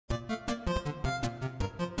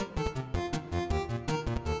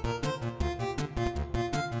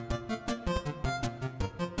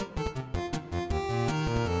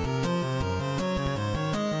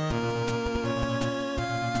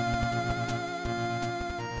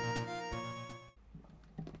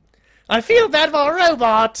I feel bad for a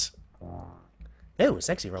robot! Oh,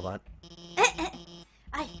 sexy robot.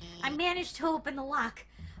 I managed to open the lock.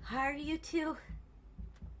 Are you two?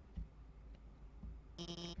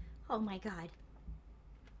 Oh my god.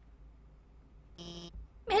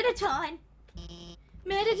 Mettaton!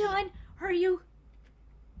 Mettaton, are you...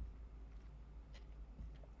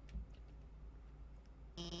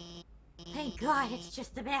 Thank god, it's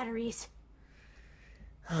just the batteries.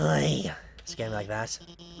 Hi. It's a game like that.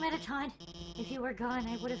 Mettaton, if you were gone,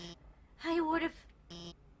 I would've...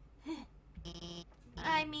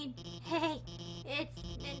 I mean, hey, it's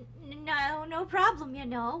no problem, you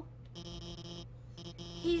know.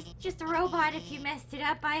 He's just a robot. If you messed it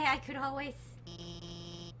up, I could always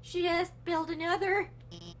just build another.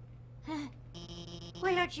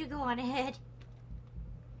 Why don't you go on ahead?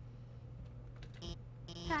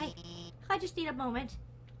 I just need a moment.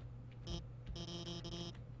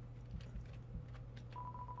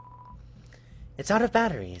 It's out of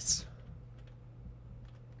batteries.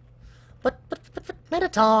 But,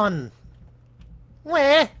 Mettaton!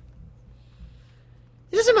 Where?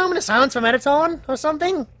 Is this a moment of silence for Mettaton, or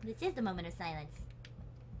something? This is the moment of silence.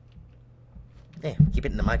 Yeah, keep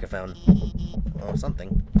it in the microphone. Or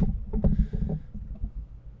something.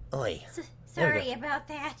 Oi. Sorry about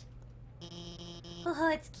that. Oh,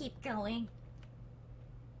 let's keep going.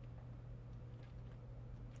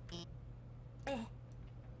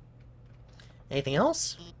 Anything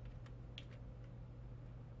else?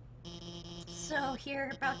 So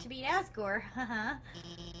you're about to beat Asgore, huh?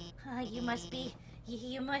 You must be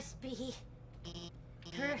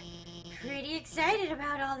pretty excited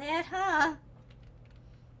about all that, huh?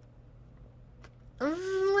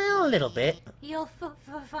 Well, a little bit. You'll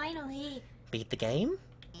finally... Beat the game?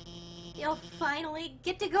 You'll finally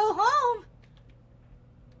get to go home!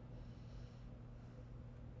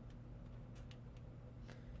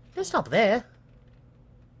 Don't stop there.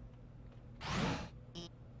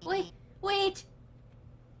 Wait!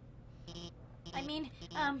 I mean,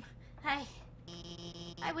 I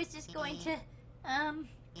was just going to,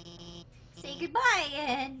 say goodbye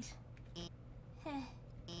and...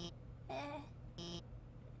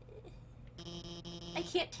 I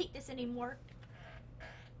can't take this anymore.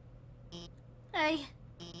 I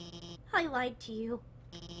lied to you.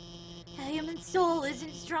 A human soul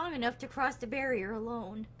isn't strong enough to cross the barrier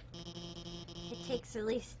alone. It takes at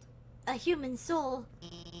least a human soul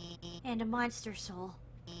and a monster soul.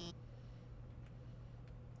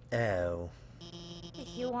 Oh.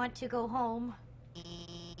 If you want to go home,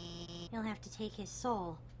 you'll have to take his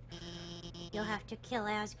soul. You'll have to kill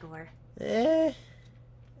Asgore. Where?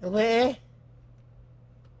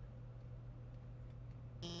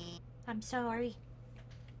 I'm sorry.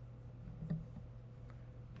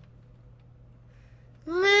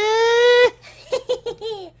 I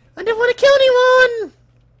don't want to kill anyone!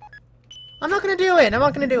 I'm not gonna do it! I'm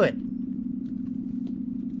not gonna do it!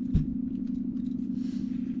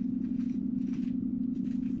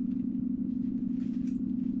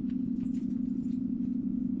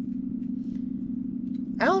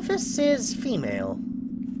 Alphys is female.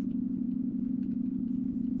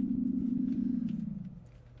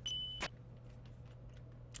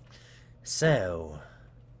 So...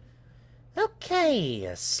 Okay,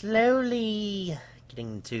 slowly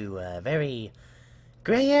getting to a very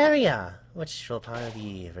grey area, which will probably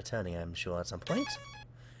be returning, I'm sure, at some point.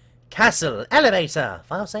 Castle, elevator,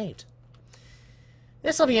 file saved.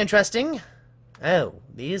 This'll be interesting. Oh,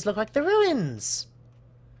 these look like the ruins.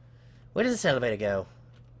 Where does this elevator go?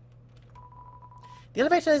 The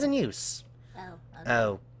elevator is in use.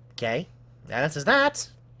 Oh, okay. That answers that.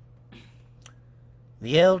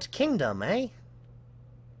 The old kingdom, eh?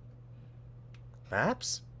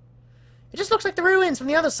 Perhaps? It just looks like the ruins from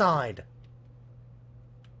the other side.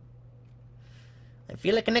 I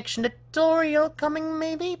feel a connection to Toriel coming,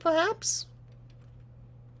 maybe, perhaps?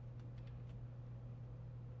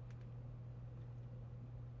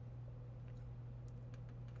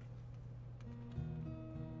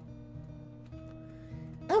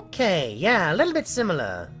 Okay, yeah, a little bit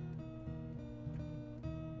similar.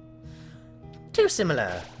 Too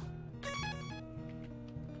similar.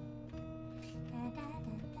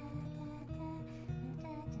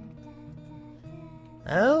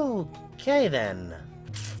 Okay, then.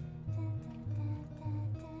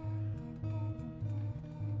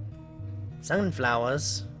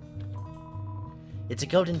 Sunflowers. It's a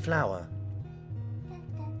golden flower.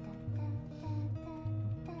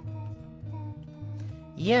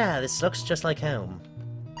 Yeah, this looks just like home.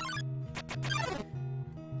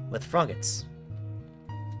 With froggets.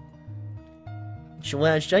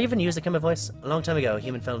 Should I even use the camera voice? A long time ago, a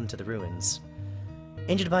human fell into the ruins.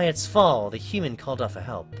 Injured by its fall, the human called out for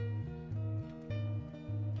help.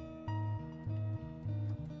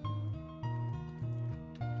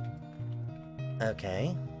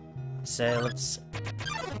 Okay, so let's...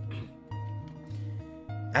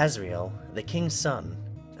 Azrael, the king's son,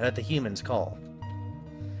 heard the human's call.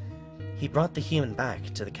 He brought the human back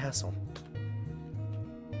to the castle.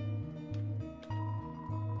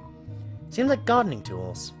 Seems like gardening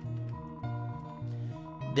tools.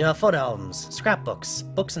 There are photo albums, scrapbooks,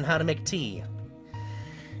 books on how to make tea.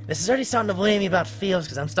 This is already starting to worry me about feels,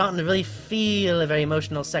 because I'm starting to really feel a very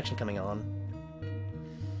emotional section coming on.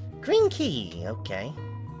 Green key, okay.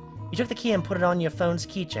 You took the key and put it on your phone's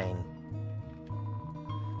keychain.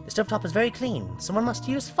 The stovetop is very clean. Someone must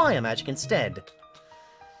use fire magic instead.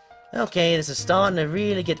 Okay, this is starting to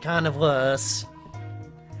really get kind of worse.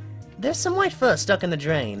 There's some white fur stuck in the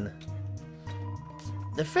drain.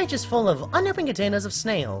 The fridge is full of unopened containers of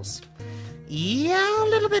snails. Yeah, a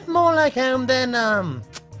little bit more like home than,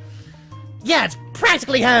 yeah, it's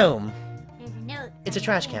practically home! There's a note. It's a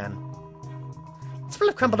trash can. It's full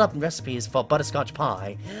of crumpled up recipes for butterscotch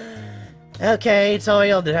pie. Okay,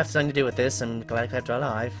 Toriel did have something to do with this. I'm glad I kept her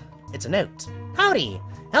alive. It's a note. Howdy!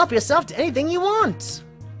 Help yourself to anything you want!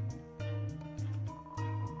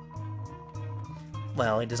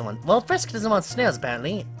 Well, he doesn't want... Well, Frisk doesn't want snails,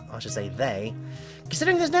 apparently. I should say they.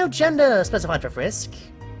 Considering there's no gender specified for Frisk.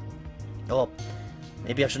 Or,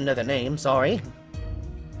 maybe I should know their name, sorry.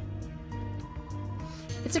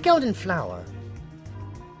 It's a golden flower.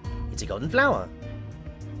 It's a golden flower.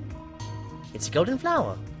 It's a golden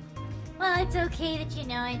flower. Well, it's okay that you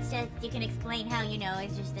know. It's just you can explain how you know.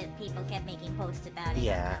 It's just that people kept making posts about it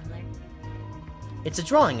Yeah. on Tumblr. It's a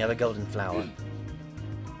drawing of a golden flower.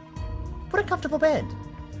 Put a comfortable bed.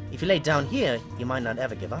 If you lay down here, you might not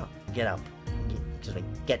ever give up. Get up.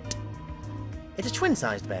 Get. It's a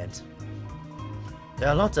twin-sized bed. There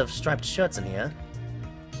are lots of striped shirts in here.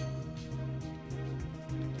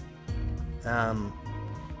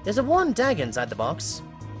 There's a worn dagger inside the box.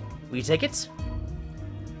 Will you take it?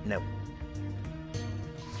 No.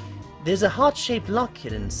 There's a heart-shaped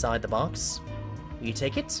locket inside the box. Will you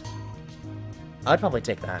take it? I'd probably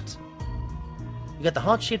take that. You got the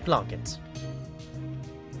heart-shaped locket.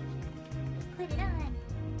 Put it on.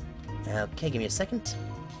 Okay, give me a second.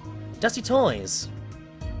 Dusty toys.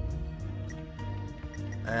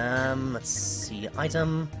 Let's see.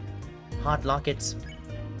 Item. Heart locket.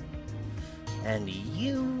 And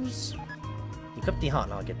use. Equip the heart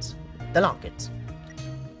locket. The locket.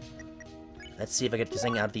 Let's see if I get this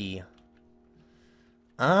thing out of the...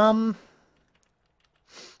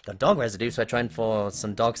 Got dog residue, so I try for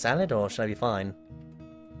some dog salad, or should I be fine?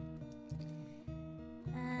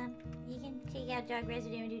 You can take out dog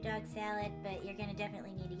residue and do dog salad, but you're gonna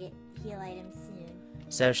definitely need to get heal items soon.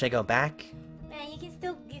 So, should I go back?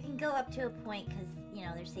 You can go up to a point, because, you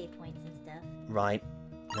know, there's save points and stuff. Right.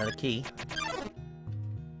 Another key.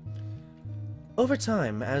 Over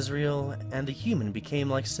time, Azrael and the human became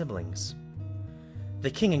like siblings. The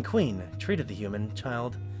king and queen treated the human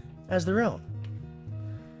child as their own.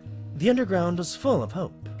 The underground was full of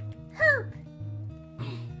hope. Hope!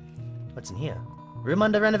 What's in here? Room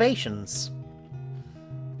under renovations.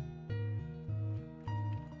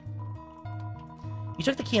 You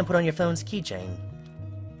took the key and put on your phone's keychain.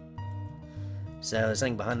 So there's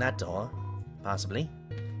something behind that door. Possibly.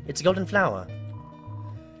 It's a golden flower.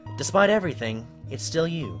 Despite everything, it's still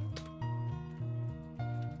you.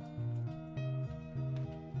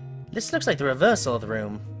 This looks like the reversal of the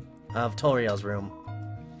room. Of Toriel's room.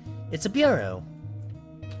 It's a bureau.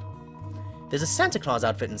 There's a Santa Claus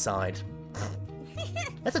outfit inside.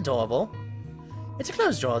 That's adorable. It's a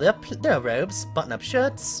clothes drawer. There are robes, button-up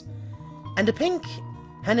shirts, and a pink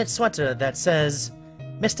knit sweater that says,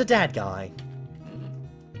 Mr. Dad Guy.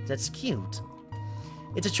 That's cute.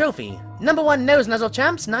 It's a trophy. #1 Nose Nuzzle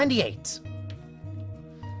Champs, 98.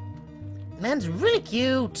 Man's really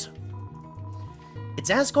cute. It's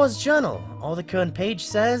Asgore's journal. All the current page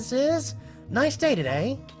says is, nice day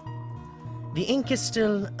today. The ink is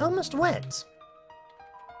still almost wet.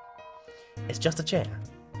 It's just a chair.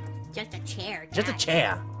 Just a chair, Dad. Just a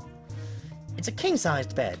chair. It's a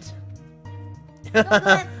king-sized bed. Oh,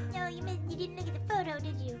 but, no, you didn't look at the photo,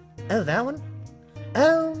 did you? Oh, that one?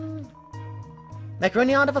 Oh.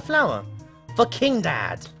 Macaroni out of a flower. For King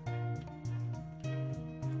Dad.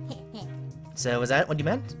 So, was that what you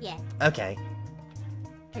meant? Yeah, Okay.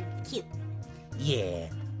 'cause it's cute. Yeah.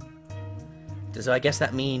 So I guess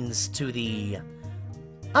that means to the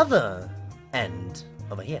other end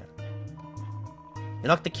over here.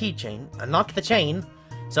 Unlock the keychain. Unlock the chain.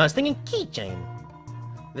 So I was thinking keychain.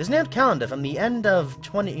 There's no calendar from the end of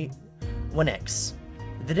 21X.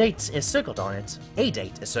 The date is circled on it. A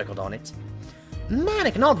date is circled on it. Man,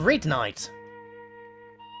 I cannot read tonight!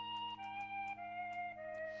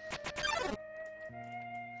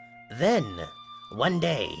 Then, one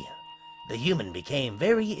day, the human became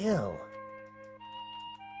very ill.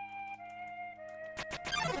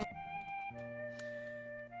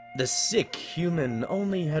 The sick human had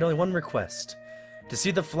only one request, to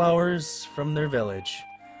see the flowers from their village,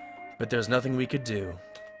 but there's nothing we could do.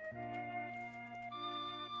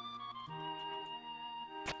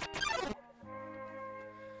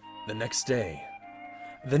 The next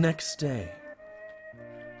day,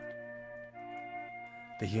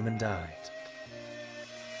 the human died.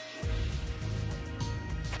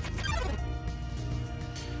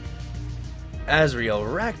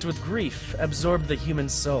 Asriel, racked with grief, absorbed the human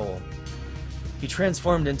soul. He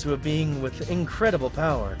transformed into a being with incredible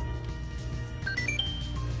power.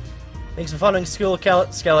 Thanks for following School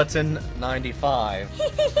Skeleton 95.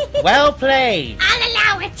 Well played! I'll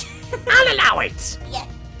allow it! I'll allow it! Yeah.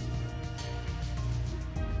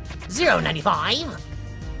 095!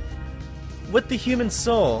 With the human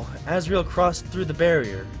soul, Asriel crossed through the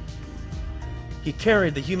barrier. He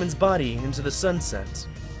carried the human's body into the sunset.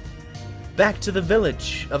 Back to the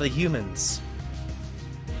village of the humans.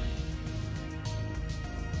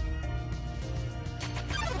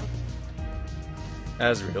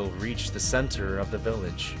 Asriel reached the center of the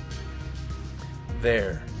village.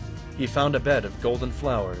 There, he found a bed of golden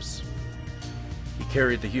flowers. He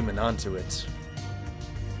carried the human onto it.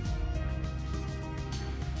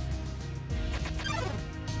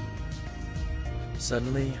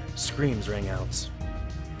 Suddenly, screams rang out.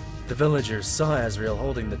 The villagers saw Asriel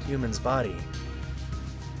holding the human's body.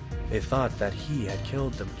 They thought that he had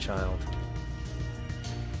killed the child.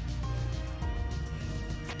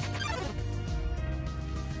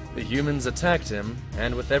 The humans attacked him,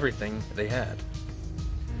 and with everything they had.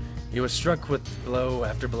 He was struck with blow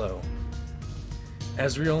after blow.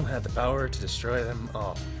 Asriel had the power to destroy them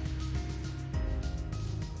all.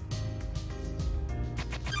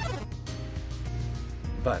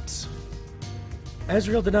 But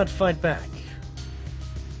Asriel did not fight back.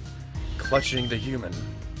 Clutching the human,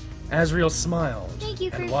 Asriel smiled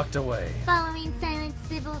and walked away. Following Silent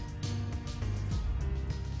Sybil.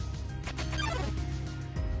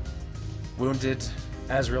 Wounded,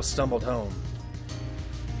 Asriel stumbled home.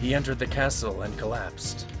 He entered the castle and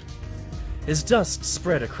collapsed. His dust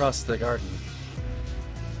spread across the garden.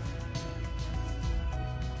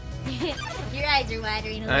 Your eyes are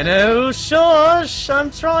watering a little. I know, shush!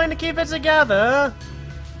 I'm trying to keep it together!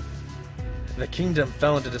 The kingdom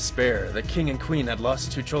fell into despair. The king and queen had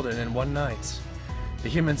lost 2 children in one night. The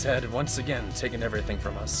humans had once again taken everything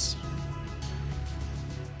from us.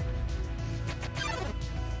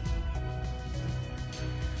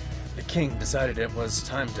 The king decided it was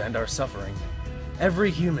time to end our suffering.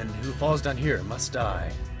 Every human who falls down here must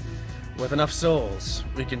die. With enough souls,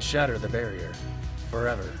 we can shatter the barrier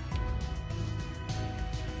forever.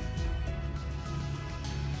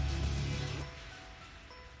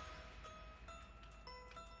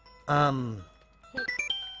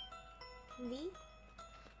 V?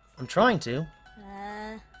 I'm trying to.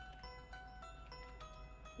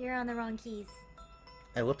 You're on the wrong keys.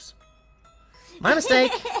 Oh, whoops. My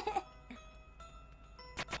mistake!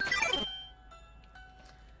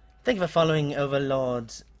 Thank you for following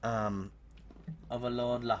Overlord,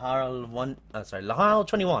 Overlord Laharl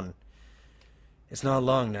 21. It's not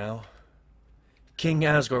long now. King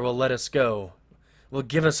Asgore will let us go. Will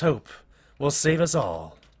give us hope. Will save us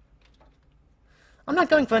all. I'm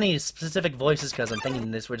not going for any specific voices because I'm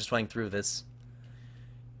thinking we're just running through this.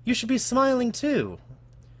 You should be smiling too.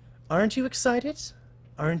 Aren't you excited?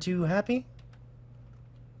 Aren't you happy?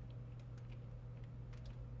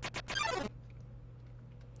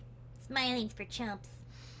 Smiling's for chumps.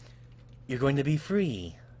 You're going to be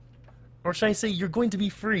free. Or should I say you're going to be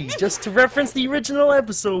free, just to reference the original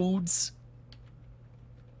episodes.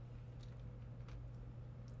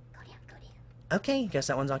 Go down. Okay, guess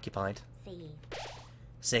that one's occupied. Save.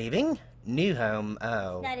 Saving? New home,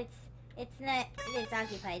 oh. It's not, it is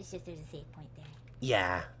occupied, it's just there's a save point there.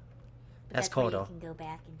 Yeah. But That's cool where though. you can go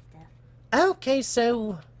back and stuff. Okay,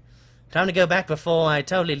 so... time to go back before I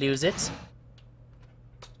totally lose it.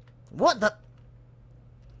 What the...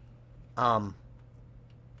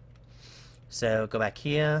 So, go back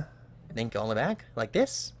here, then go all the way back, like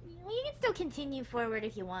this? Well, you can still continue forward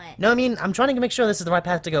if you want. No, I mean, I'm trying to make sure this is the right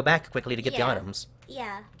path to go back quickly to get the items.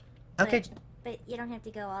 Yeah. Okay. But you don't have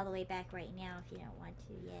to go all the way back right now if you don't want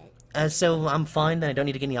to yet. So I'm fine, then I don't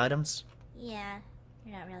need to get any items? Yeah.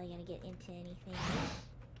 You're not really gonna get into anything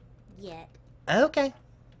yet. Okay.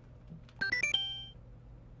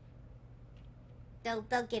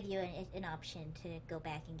 they'll give you an option to go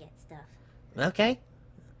back and get stuff. Okay.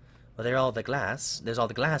 Well, there's all the glass. There's all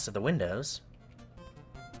the glass of the windows.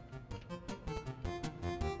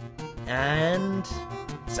 And...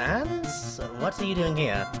 Sans? What are you doing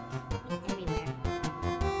here?